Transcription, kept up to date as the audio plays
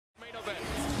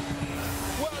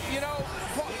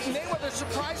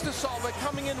surprised us all by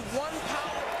coming in 1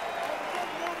 pound.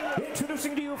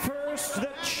 Introducing to you first the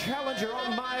challenger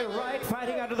on my right,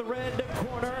 fighting out of the red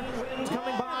corner, wins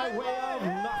coming by way of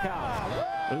knockout.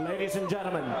 Ladies and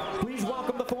gentlemen, please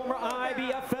welcome the former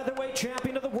IBF featherweight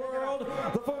champion of the world,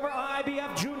 the former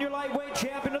IBF junior lightweight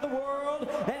champion of the world,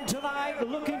 and tonight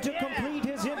looking to complete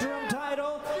his interim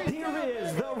title, here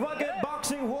is the rugged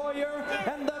boxing warrior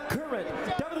and the current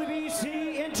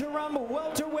WBC interim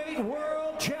welterweight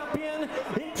world champion,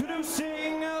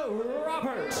 introducing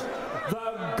Robert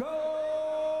the Ghost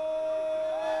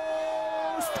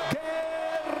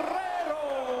Guerrero.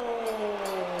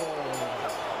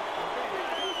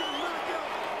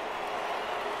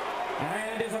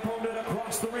 And his opponent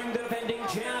across the ring, the defending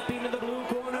champion in the blue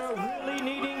corner, really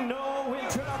needing no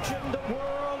introduction the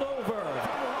world over.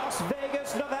 Las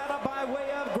Vegas, Nevada, by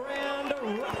way of Grand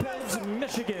Rapids,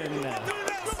 Michigan.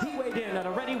 He weighed in at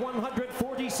a ready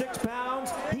 146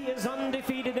 pounds. He is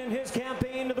undefeated in his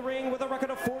campaign to the ring with a record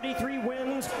of 43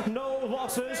 wins, no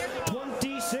losses,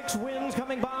 26 wins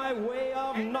coming by way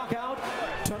of knockout.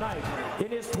 Tonight, in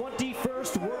his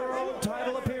 21st world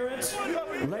title appearance,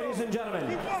 ladies and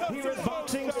gentlemen, here is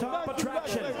boxing's top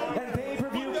attraction and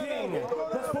pay-per-view king,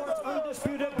 the sport's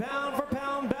undisputed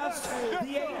pound-for-pound best,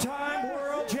 the 8-time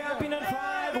world champion in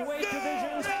 5 weight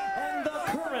divisions, and the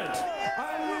current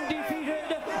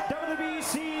undefeated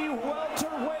WBC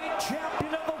welterweight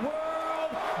champion of the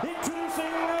world,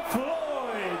 introducing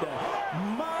Floyd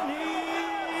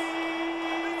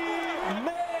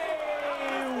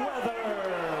Mayweather.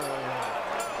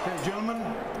 Okay, gentlemen,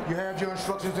 you have your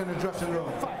instructions in the dressing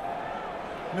room.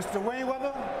 Mr.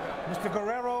 Mayweather, Mr.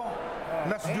 Guerrero,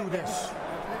 let's do this.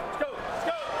 Let's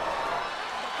go.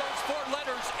 Those 4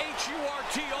 letters,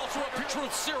 H-U-R-T, also a picture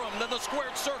of serum, then the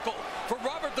squared circle. For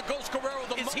Robert the Ghost Guerrero,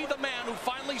 is he the man who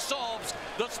finally solves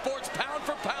the sport's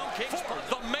pound-for-pound king? For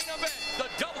the main event, the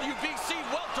WBC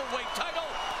welterweight title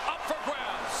up for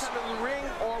grabs. In the ring,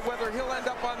 or whether he'll end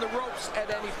up on the ropes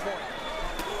at any point.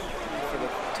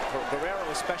 For Guerrero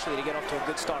especially to get off to a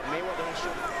good start. Mayweather has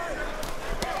shown.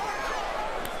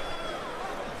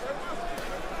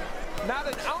 Not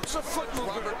an ounce of foot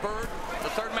movement. Robert Bird, the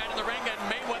 3rd man in the ring, and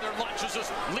Mayweather launches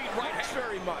his lead right hand.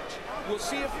 Very much. We'll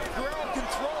see if Guerrero can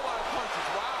throw a lot of punches.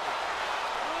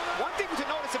 Wow. One thing to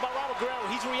notice about Robert Guerrero,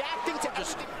 he's reacting to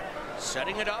everything.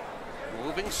 Setting it up,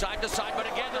 moving side to side, but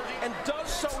again, and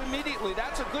does so immediately.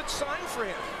 That's a good sign for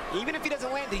him. Even if he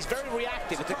doesn't land, he's very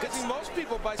reactive. It's a good most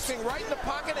people by staying right in the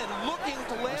pocket and looking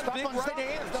to land big right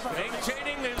hands.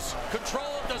 Maintaining his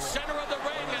control of the center of the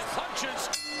ring and punches.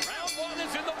 Round 1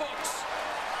 is in the books.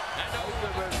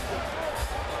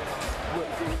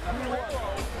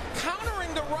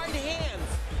 Countering the right hand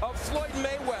of Floyd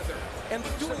Mayweather, and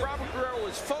Robert Guerrero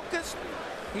is focused.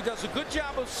 He does a good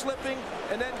job of slipping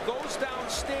and then goes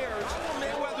downstairs. What will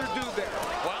Mayweather do there?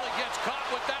 Well, he gets caught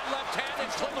with that left hand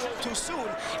and a little too soon.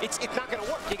 It's not going to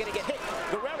work. You're going to get hit.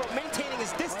 Guerrero maintaining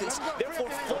his distance, therefore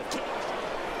Floyd can't.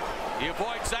 He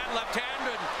avoids that left hand.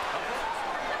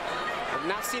 I've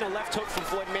not seen a left hook from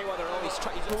Floyd Mayweather.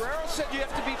 Guerrero said you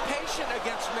have to be patient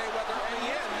against Mayweather in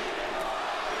the end.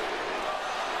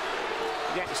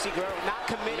 Yeah, you see Guerrero not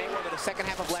committing. Mayweather, the second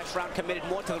half of last round, committed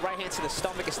more to the right hand to the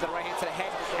stomach instead of the right hand to the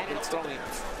head, and it's throwing it.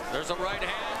 There's a right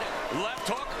hand, left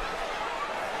hook.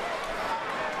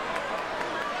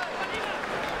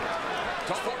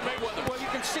 For Mayweather. Well, you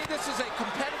can see this is a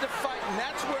competitive fight, and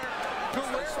that's where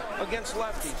Guerrero against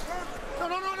lefties.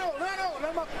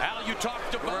 No. Al, you talked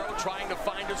to Guerrero trying to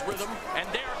find his rhythm, and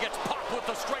there gets popped with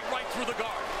a straight right through the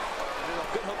guard.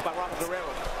 Good hook by Robert Guerrero.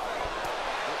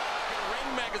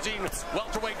 Ring Magazine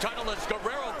welterweight title as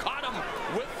Guerrero caught him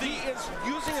with the... He is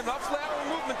using enough lateral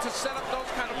movement to set up those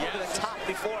kind of the top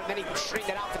before, and then he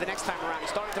straightened it out for the next time around.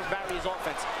 He's starting to vary his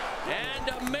offense.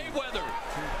 And Mayweather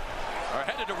are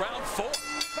headed to round 4.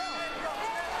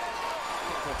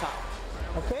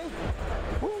 Okay.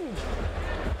 Woo.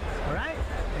 All right.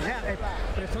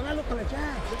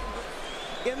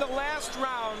 In the last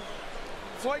round,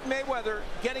 Floyd Mayweather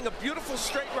getting a beautiful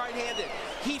straight right-handed.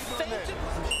 He feinted.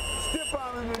 Step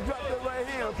on him and drop that right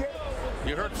hand, okay?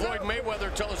 You heard Floyd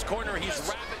Mayweather tell his corner he's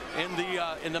rapid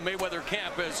in the Mayweather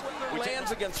camp as we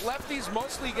lands against lefties,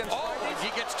 mostly against righties.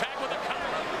 He gets tagged with a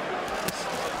counter.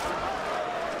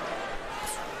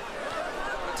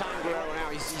 Time Guerrero now.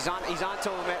 He's on to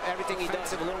him. Everything he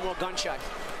does, a little more gunshot.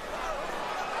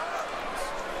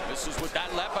 This is with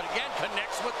that left, but again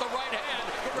connects with the right hand.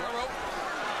 Guerrero.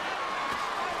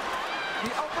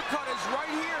 The uppercut is right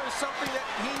here, is something that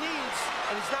he needs,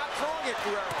 and he's not throwing it,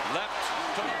 Guerrero. Left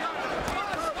to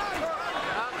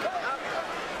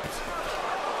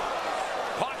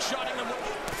pot shotting him.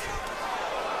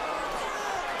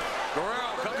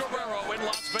 Guerrero in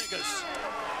Las Vegas.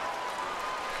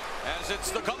 As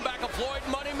it's the comeback of Floyd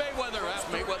Money Mayweather. As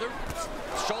Mayweather,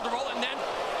 shoulder roll, and then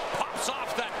pops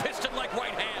off that piston-like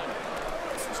right hand.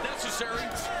 It's necessary.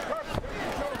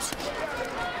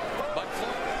 But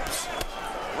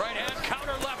right hand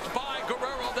counter left by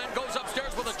Guerrero, then goes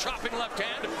upstairs with a chopping left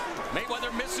hand.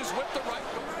 Mayweather misses with the right.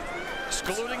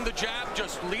 Excluding the jab,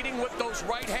 just leading with those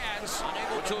right hands.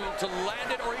 Unable to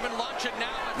land it or even launch it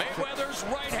now. Mayweather's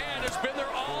right hand has been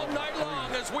there all night long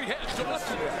as we head to the...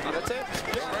 That's it.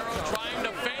 Guerrero trying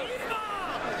to feint.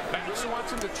 He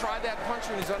wants him to try that punch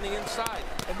when he's on the inside.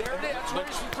 And there it is. That's where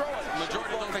he should throw it.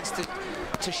 Majority of Offense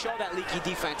to show that leaky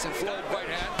defense. And Floyd right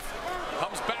hand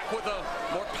comes back with a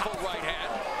more powerful right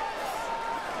hand.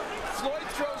 Floyd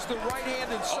throws the right hand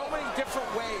in so many different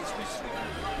ways.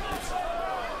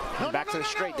 back to the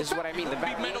straight. This is what I mean. The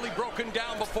back be mentally broken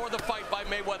down before the fight by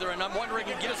Mayweather, and I'm wondering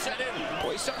if he get a set in.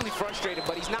 Well, he's certainly frustrated,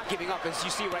 but he's not giving up, as you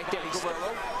see right there.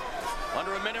 Guerrero,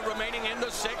 under a minute remaining in the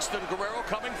sixth, and Guerrero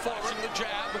coming forward, the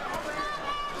jab.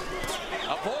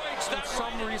 Avoids that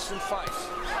some recent fights.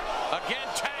 Again,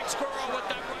 tags Guerrero with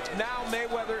that right. Now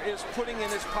Mayweather is putting in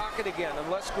his pocket again,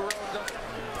 unless Guerrero does.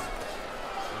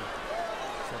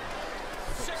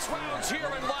 6 rounds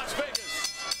here in Las Vegas.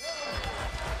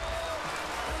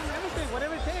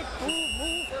 Whatever it takes,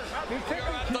 move. We're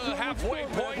at the halfway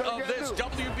point of this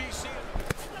WBC.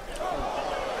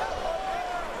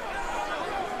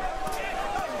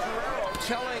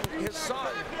 Telling his son,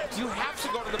 you have to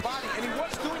go to the body, and he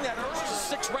was doing that earlier.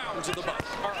 6 rounds of the body.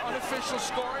 Our unofficial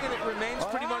scoring, and it remains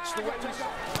pretty much the way we saw.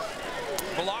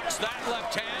 Blocks that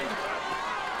left hand.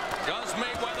 Does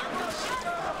Mayweather.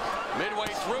 Midway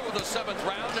through the 7th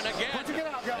round, and again,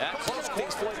 at close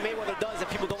things Floyd Mayweather does that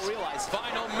people don't realize.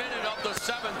 Final minute of the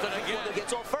 7th, and again, Mayweather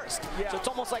gets off first. Yeah. So it's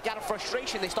almost like out of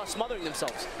frustration, they start smothering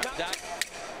themselves. That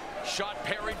shot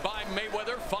parried by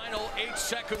Mayweather. Final 8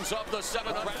 seconds of the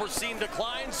 7th. Unforeseen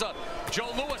declines. Joe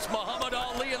Louis, Muhammad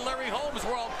Ali, and Larry Holmes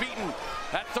were all beaten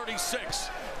at 36.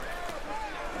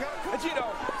 And you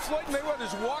know, Floyd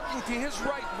Mayweather's walking to his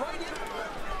right in.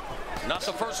 Not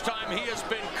the first time he has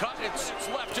been cut. It's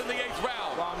left in the 8th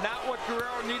round. Well, not what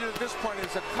Guerrero needed at this point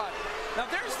is a cut. Now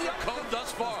there's the code thus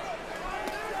far.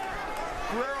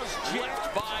 Guerrero's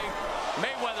left by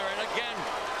Mayweather, and again,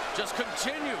 just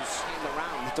continues.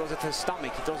 Around. He throws it to the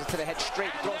stomach. He throws it to the head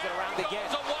straight. He throws it around again.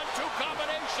 It's a 1-2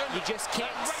 combination. You just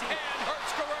can't see. Right hand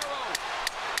hurts Guerrero.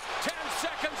 10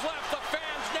 seconds left. The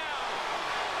fans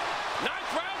now. 9th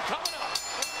round coming up.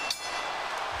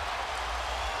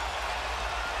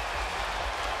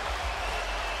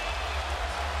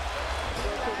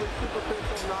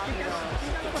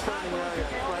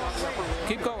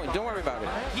 Keep going. Don't worry about it.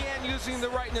 Again, using the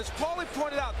right, and as Paulie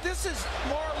pointed out, this is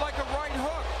more like a right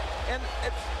hook. And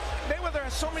Mayweather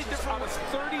has so many different. Out of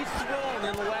 30 thrown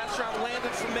in the last round,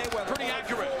 landed from Mayweather. Pretty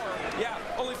accurate. Yeah,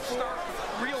 only 4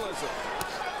 realism.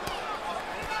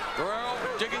 Guerrero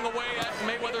digging away at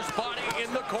Mayweather's body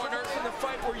in the corner. In the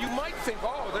fight where you might think,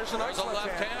 oh, there's a nice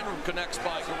left hand connects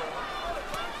by Guerrero.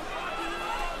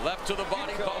 Left to the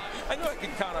body. I knew I could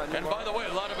count on you. And by the way,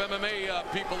 a lot of MMA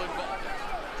people involved.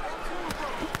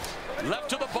 Left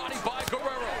to the body by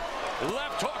Guerrero.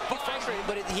 Left hook by frustrated,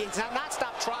 but he's not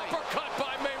stopped trying. Uppercut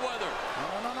by Mayweather.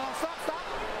 No, stop.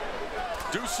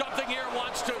 Do something here,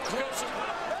 wants to close it.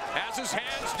 Has his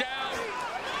hands down.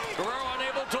 Guerrero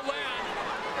unable to land.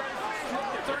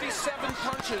 37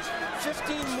 punches,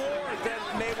 15 more than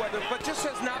Mayweather, but just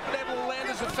has not been able to land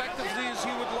as effectively as he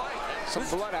would like. Some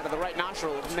blood out of the right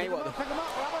nostril of Mayweather. Pick him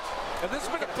up, Robert. And this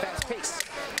has been a fast pace.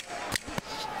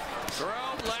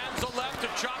 Guerrero lands the left, a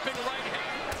chopping right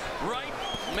hand. Right,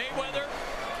 Mayweather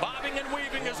bobbing and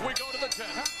weaving as we go to the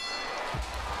 10th.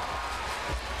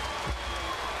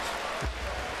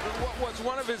 What was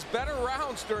one of his better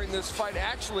rounds during this fight,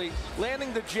 actually,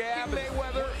 landing the jab,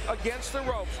 Mayweather against the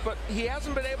ropes, but he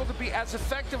hasn't been able to be as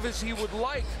effective as he would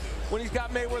like when he's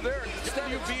got Mayweather there.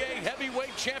 WBA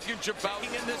heavyweight championship bout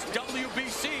in this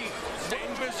WBC,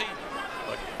 staying busy,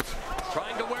 but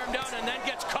trying to wear him down, and then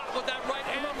gets caught with that right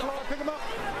hand. Pick him up.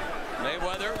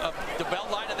 Mayweather, the belt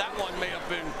line of that one may have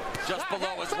been just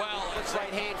below as well. His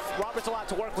right hand, Robert's allowed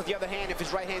to work with the other hand if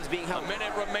his right hand's being held. A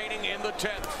minute remaining in the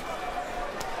 10th.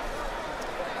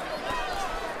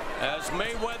 As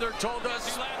Mayweather told us,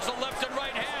 he lands the left and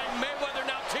right hand. Mayweather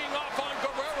now teeing off on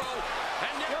Guerrero.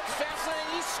 And now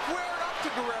fascinating. He's squared up to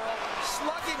Guerrero,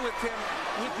 slugging with him.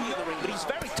 But he's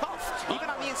very tough. Even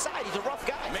on the inside, he's a rough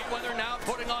guy. Mayweather now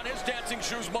putting on his dancing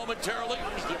shoes momentarily.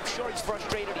 I'm sure he's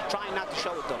frustrated. He's trying not to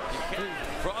show it, though.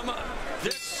 From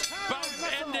this bout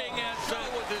ending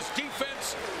with his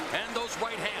defense and those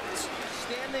right hands.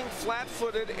 Standing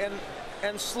flat-footed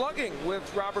and slugging with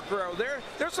Robert Guerrero.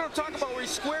 There's what I'm talking about, where he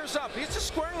squares up. He's just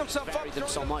squaring himself up. Buried them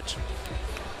so much.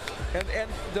 And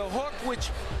the hook,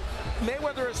 which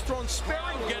Mayweather has thrown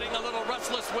sparingly. Getting a little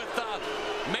restless with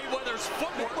Mayweather's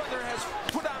footwork. Mayweather has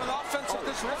put on an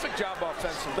terrific job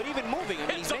offensively. But even moving, I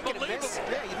mean, he's making a miss.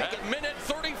 Yeah, he's making a minute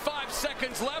 35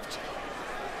 seconds left.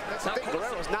 That's the thing.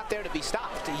 Guerrero's not there to be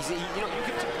stopped. You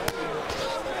can.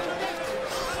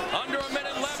 Under a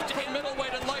minute left in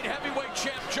middleweight and light heavyweight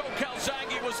champ Joe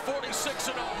Calzaghe was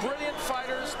 46-0. Brilliant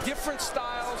fighters, different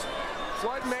styles.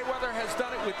 Floyd Mayweather has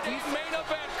done it with each. Main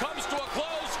event comes to a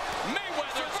close.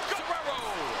 Mayweather's Guerrero.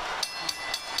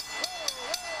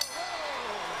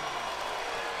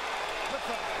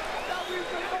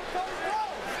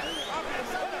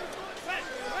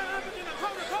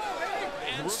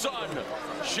 And son,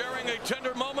 sharing a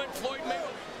tender moment. Floyd Mayweather.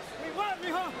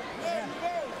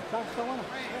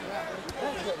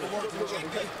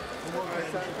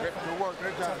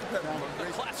 The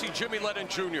classy Jimmy Lennon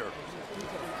Jr.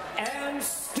 And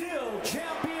still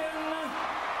champion,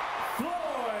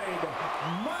 Floyd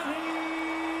Money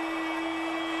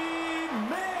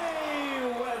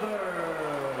Mayweather.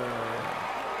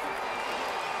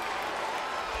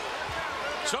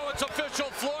 So it's official,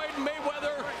 Floyd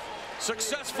Mayweather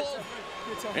successful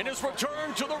in his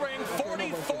return to the ring,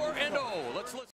 44-0. Let's listen.